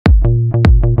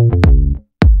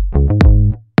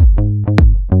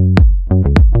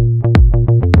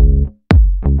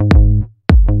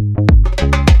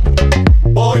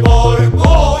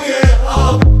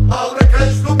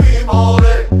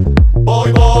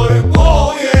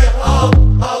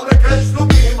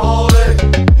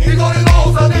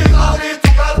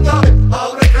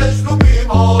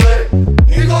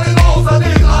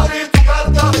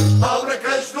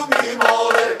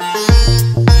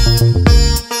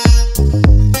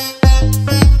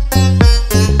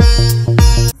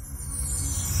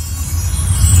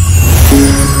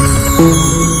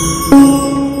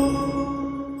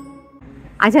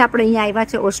આજે આપણે અહીંયા આવ્યા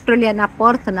છે ઓસ્ટ્રેલિયાના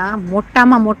પર્થના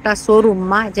મોટામાં મોટા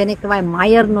શોરૂમમાં, જેને કહેવાય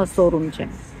માયરનો શોરૂમ છે.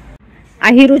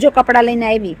 આ હીરુ જો કપડાં લઈને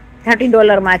આવી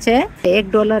 $30 છે.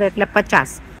 $1 એટલે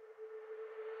 50.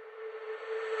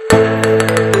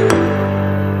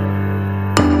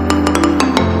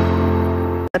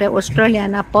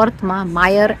 ઓસ્ટ્રેલિયાના પર્થમાં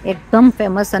માયર એકદમ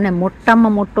ફેમસ અને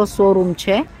મોટામાં મોટો શોરૂમ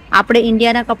છે. આપણે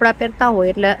ઇન્ડિયાના કપડાં પહેરતા હોય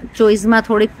એટલે ચોઈસમાં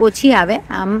થોડીક ઓછી આવે,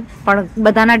 આમ પણ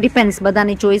બધાના ડિપેન્ડ્સ,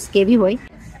 બધાની ચોઈસ કેવી હોય.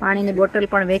 પાણીની બોટલ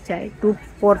પણ વેચાય, 2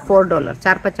 for $4,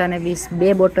 4 × 5 = 20,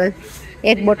 2 બોટલ,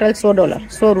 1 બોટલ $100,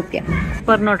 ₹100.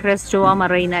 પાઇપરનો ડ્રેસ જોવામાં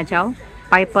રહી ના જાઓ.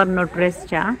 પાઇપરનો ડ્રેસ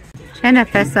છે ને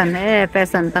ફેશન, એ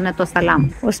ફેશન, તને તો સલામ.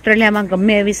 ઓસ્ટ્રેલિયામાં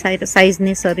ગમે એવી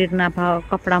સાઇઝની શરીરના ભાવ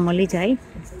કપડાં મળી જાય.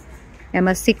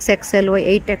 એમાં 6XL હોય,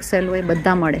 8XL હોય,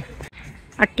 બધા મળે.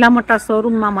 આટલા મોટા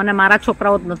શોરૂમમાં મને મારા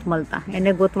છોકરાઓ જ નથી મળતા.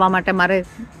 એને ગોતવા માટે મારે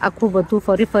આખું બધું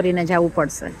ફરીને જવું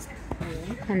પડશે.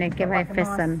 અને કહેવાય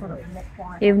ફેશન.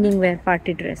 ઇવનિંગ વેર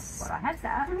પાર્ટી ડ્રેસ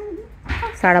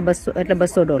 250 એટલે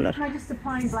 $200.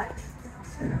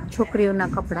 છોકરીઓના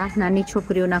કપડાં, નાની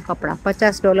છોકરીઓના કપડાં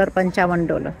 $50,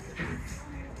 $55.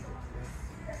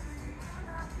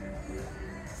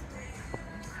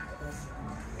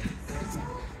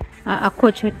 આ આખો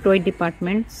છે ટોય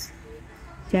ડિપાર્ટમેન્ટ્સ,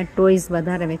 જ્યાં ટોયઝ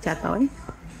વધારે વેચાતા હોય.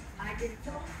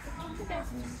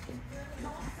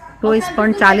 ટોયઝ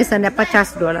પણ $40 અને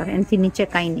 $50, એનાથી નીચે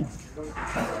કાંઈ નહીં.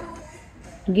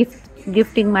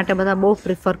 ગિફ્ટિંગ માટે બધા બહુ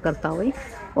પ્રિફર કરતા હોય.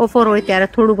 ઓફર હોય ત્યારે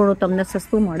થોડું ઘણું તમને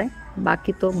સસ્તું મળે,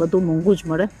 બાકી તો બધું મોંઘું જ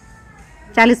મળે.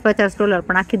 $40-50,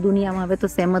 પણ આખી દુનિયામાં હવે તો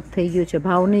સેમ જ થઈ ગયું છે.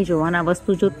 ભાવ નહીં જોવાના, વસ્તુ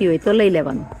જોતી હોય તો લઈ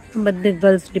લેવાનું. બધી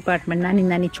ગર્લ્સ ડિપાર્ટમેન્ટ, નાની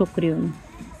નાની છોકરીઓની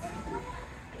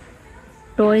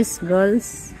ટોયસ, ગર્લ્સ,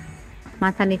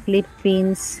 માથાની ક્લિપ,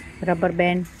 પિન્સ, રબર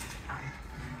બેન્ડ.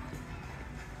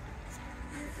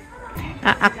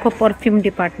 આ આખો પરફ્યુમ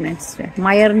ડિપાર્ટમેન્ટ છે.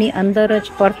 માયરની અંદર જ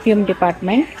પરફ્યુમ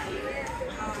ડિપાર્ટમેન્ટ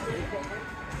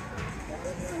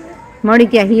મળી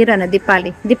ગયા. હીર અને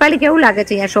દીપાલી કેવું લાગે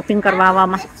છે અહીંયા શોપિંગ કરવા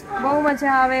આવવામાં? બહુ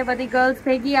મજા આવે. બધી ગર્લ્સ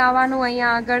ભેગી આવવાનું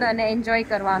અહીંયા આગળ અને એન્જોય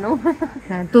કરવાનું.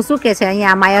 તું શું કે છે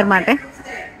અહીંયા માયર માટે?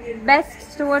 બેસ્ટ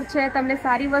સ્ટોર છે. તમને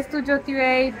સારી વસ્તુ જોતી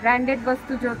હોય, બ્રાન્ડેડ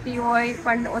વસ્તુ જોતી હોય,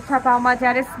 પણ ઓછા ભાવમાં.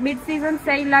 જ્યારે મિડ સીઝન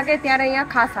સેલ લાગે ત્યારે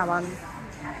અહીંયા ખાસ આવવાનું.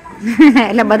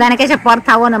 એટલે બધાને કહે છે પર્થ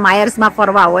આવો ને માયર્સમાં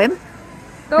ફરવા આવો, એમ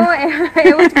તો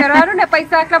એવું જ કરવાનું ને.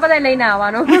 પૈસા આટલા બધા લઈને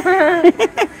આવવાનું.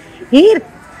 હીર,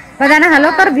 બધાને હેલો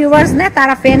કર, વ્યુઅર્સ ને,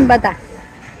 તારા ફેન બધા.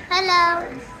 Hello.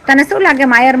 તને શું લાગે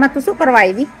માયરમાં તું શું કરવા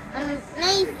આવી?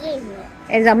 Amazing.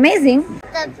 It's amazing.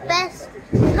 The best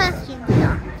perfume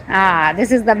shop. This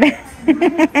is the best.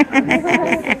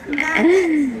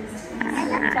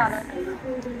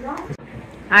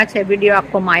 આ છે વિડીયો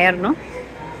આખો માયરનો.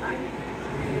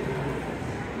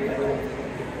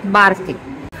 12 થી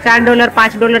 $4,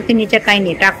 $5 થી નીચે કાંઈ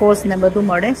નહીં. ટાકોસ ને બધું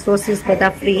મળે, સોસીસ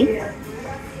બધા ફ્રી.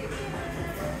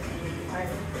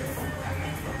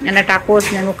 અને ટાકોસ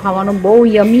ને એનું ખાવાનું બહુ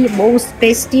યમી, બહુ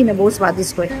ટેસ્ટી ને બહુ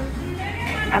સ્વાદિષ્ટ હોય.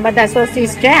 આ બધા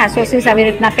સોસીસ છે. આ સોસીસ આવી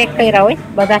રીતના પેક કર્યા હોય,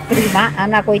 બધા ફ્રીમાં.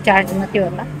 આના કોઈ ચાર્જ નથી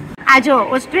હોતા. આ જો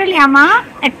ઓસ્ટ્રેલિયામાં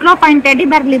એટલો પણ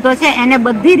ટેડી બેર લીધો છે. એને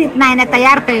બધી રીતના એને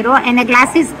તૈયાર કર્યો. એને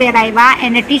ગ્લાસીસ પહેરાવ્યા,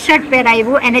 એને ટી શર્ટ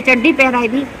પહેરાવ્યું, એને ચડ્ડી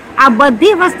પહેરાવી. આ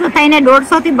બધી વસ્તુ થઈને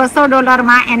 $150 થી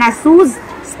 $200 એના શૂઝ,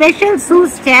 સ્પેશિયલ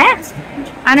શૂઝ છે.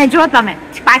 અને જો તમે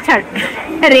પાછળ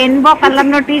રેનબો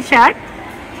કલરનો ટી શર્ટ,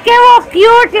 કેવો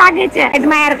ક્યુટ લાગે છે.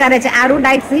 એડમાયર કરે છે. Aru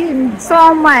likes him so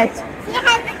much.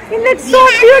 It looks so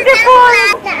beautiful.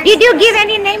 Did you give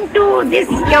any name to this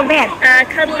your bear?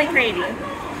 Cuddly Cady.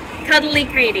 Cuddly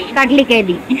Cady. Cuddly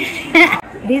Cady.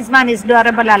 This one is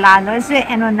adorable. Lalo છે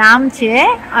એનું નામ છે.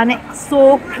 અને સો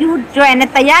ક્યુટ. જો એને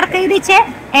તૈયાર કરી છે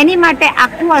એની માટે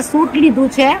આખું આ સૂટ લીધું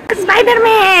છે.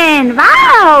 Spider-Man.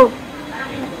 Vav,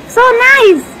 so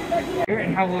nice.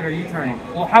 And how old are you turning?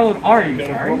 Well, how old are you?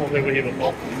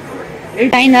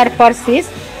 Designer પર્સીસ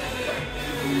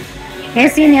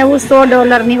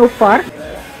 80-90 ની ઉપર.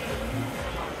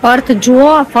 પર્થ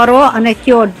જુઓ, ફરો અને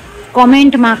કયો.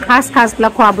 કોમેન્ટમાં ખાસ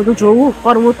લખો. આ બધું જોવું,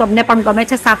 કરવું તમને પણ ગમે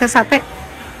છે સાથે સાથે,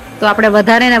 તો આપણે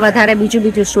વધારે ને વધારે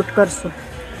બીજું શૂટ કરશું.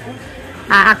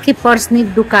 આ આખી પર્સની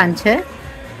દુકાન છે.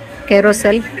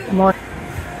 કેરોસેલ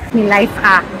મોરની લાઈફ.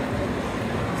 આ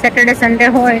સેટરડે સન્ડે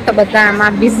હોય તો બધા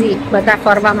આમાં બિઝી, બધા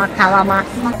ફરવામાં, ખાવામાં.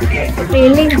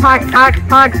 Feeling hot.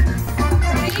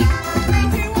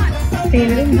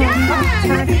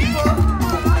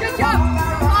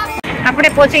 આપણે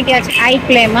પહોંચી ગયા છે આઈ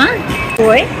પ્લેમાં.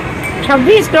 હોય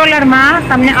 $26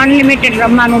 તમને અનલિમિટેડ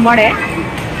રમવાનું મળે.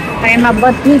 એમાં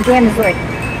બધી ગેમ્સ હોય,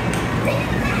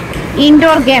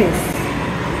 ઇન્ડોર ગેમ્સ.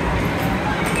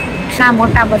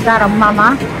 મોટા બધા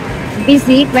રમવામાં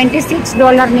બિઝી.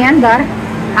 $26 ની અંદર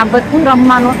આ બધું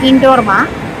રમવાનું ઇન્ડોરમાં.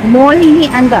 મોલની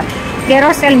અંદર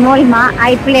કેરોસેલ મોલમાં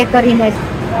આઈ પ્લે કરીને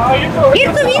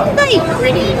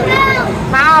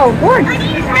વાવ ગુડ.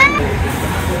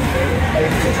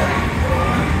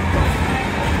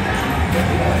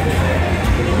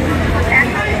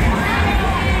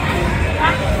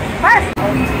 બસ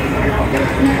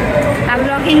આ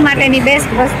બ્લોગિંગ માટેની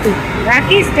બેસ્ટ વસ્તુ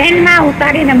રાખી સ્ટેન્ડમાં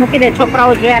ઉતારીને મૂકી દે,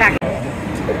 છોકરાઓ જોયા રાખે.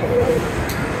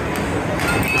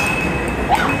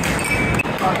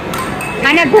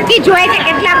 અને ભૂકી જોઈ કે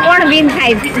કેટલા કોણ વિન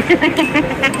થાય છે.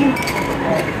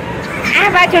 આ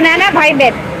બાજુ નાના ભાઈ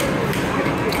બેન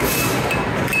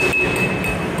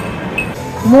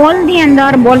મોલની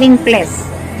અંદર બોલિંગ પ્લેસ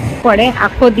પડે.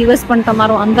 આખો દિવસ પણ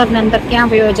તમારો અંદર ને અંદર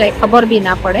ક્યાં વયો જાય ખબર બી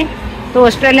ના પડે. તો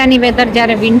ઓસ્ટ્રેલિયાની વેધર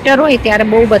જ્યારે વિન્ટર હોય ત્યારે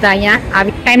બહુ બધા અહીંયા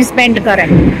આવી ટાઈમ સ્પેન્ડ કરે.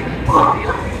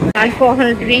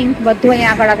 આલ્કોહોલ ડ્રિંક બધું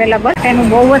અહીંયા આગળ અવેલેબલ. એનું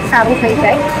બહુ જ સારું થઈ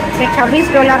જાય કે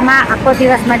 $26 આખો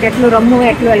દિવસમાં જેટલું રમવું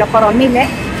એટલું એ લોકો રમી લે.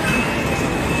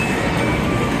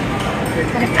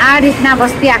 અને આ રીતના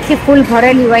વસ્તી આખી ફૂલ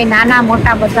ભરેલી હોય, નાના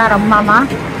મોટા બધા રમવામાં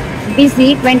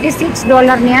બિઝી.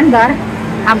 $26 અંદર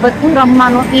આ બધું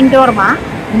રમવાનું ઇન્ડોરમાં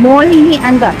મોલની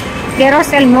અંદર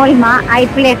કેરોસેલ મોલમાં આઈ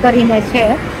પ્લે કરીને છે.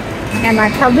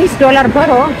 એમાં $26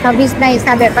 ભરો, 26ના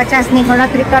હિસાબે 50ની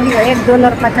ગણતરી કરી લો,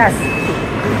 $1.50.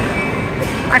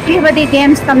 આટલી બધી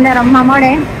ગેમ્સ તમને રમવા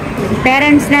મળે.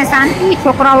 પેરેન્ટ્સને શાંતિ,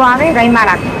 છોકરાઓ આવે રમ્યા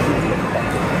રાખે.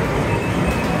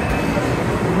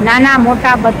 નાના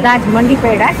મોટા બધા જ મંડી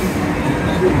પડ્યા,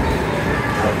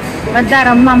 બધા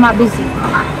રમવામાં બિઝી.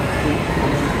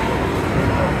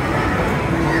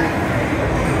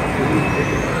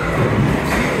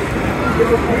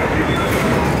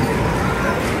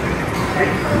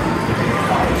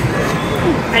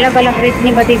 અલગ અલગ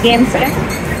રીતની બધી ગેમ્સ છે.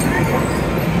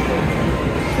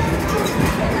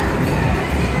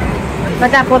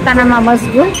 બધા પોતાનામાં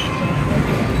મશગુલ.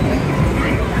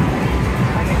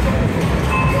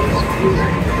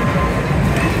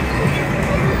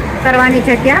 કરવાની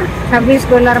જગ્યા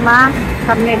 $26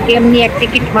 તમને ગેમની એક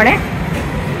ટિકિટ મળે.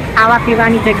 ખાવા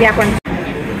પીવાની જગ્યા પણ.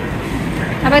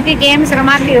 આ બધી ગેમ્સ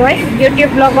રમાતી હોય.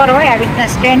 યુટ્યુબ બ્લોગર હોય આવી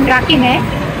રીતના સ્ટેન્ડ રાખીને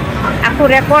આખું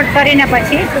રેકોર્ડ કરીને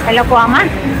પછી એ લોકો આમાં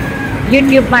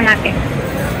યુટ્યુબમાં નાખે.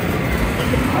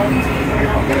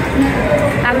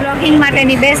 આ બ્લોગિંગ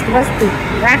માટેની બેસ્ટ વસ્તુ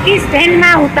રાખી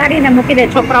સ્ટેન્ડમાં ઉતારીને મૂકી દે,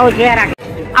 છોકરાઓ જોયા રાખે.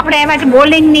 આપણે એવા જ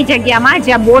બોલિંગની જગ્યામાં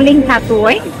જ્યાં બોલિંગ થતું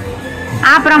હોય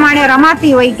આ પ્રમાણે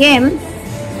રમાતી હોય ગેમ.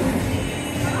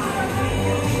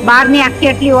 બહારની આખી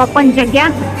એટલી ઓપન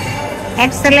જગ્યા,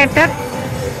 એક્સેલેટર,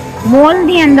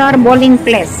 મોલની અંદર બોલિંગ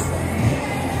પ્લેસ.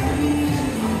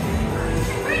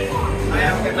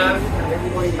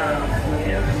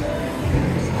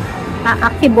 આ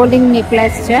આખી બોલિંગની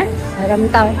પ્લેસ છે,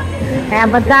 રમતા હોય. આ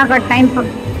બધા આગળ ટાઈમ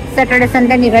સેટરડે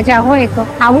સન્ડેની રજા હોય તો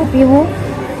ખાવું પીવું.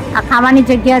 આ ખાવાની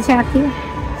જગ્યા છે આખી.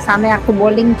 સામે આખું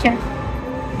બોલિંગ છે.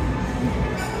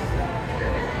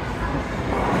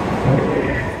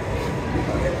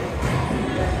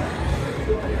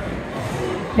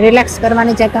 રિલેક્સ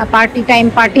કરવાની જગ્યા, પાર્ટી ટાઈમ,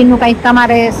 પાર્ટીનું કંઈક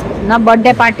તમારે ન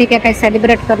બર્થડે પાર્ટી કે કંઈ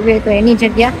સેલિબ્રેટ કરવી હોય તો એની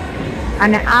જગ્યા.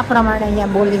 અને આ પ્રમાણે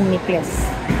અહીંયા બોલિંગની પ્લેસ.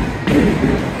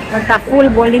 બધા ફૂલ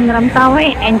બોલિંગ રમતા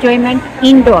હોય, એન્જોયમેન્ટ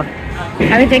ઇન્ડોર.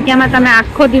 આવી જગ્યામાં તમે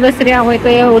આખો દિવસ રહ્યા હોય તો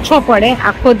એ ઓછો પડે.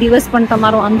 આખો દિવસ પણ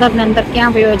તમારો અંદર ને અંદર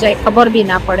ક્યાં વયો જાય ખબર બી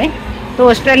ના પડે. તો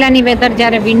ઓસ્ટ્રેલિયાની વેધર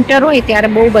જ્યારે વિન્ટર હોય ત્યારે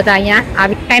બહુ બધા અહીંયા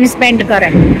આવી ટાઈમ સ્પેન્ડ કરે.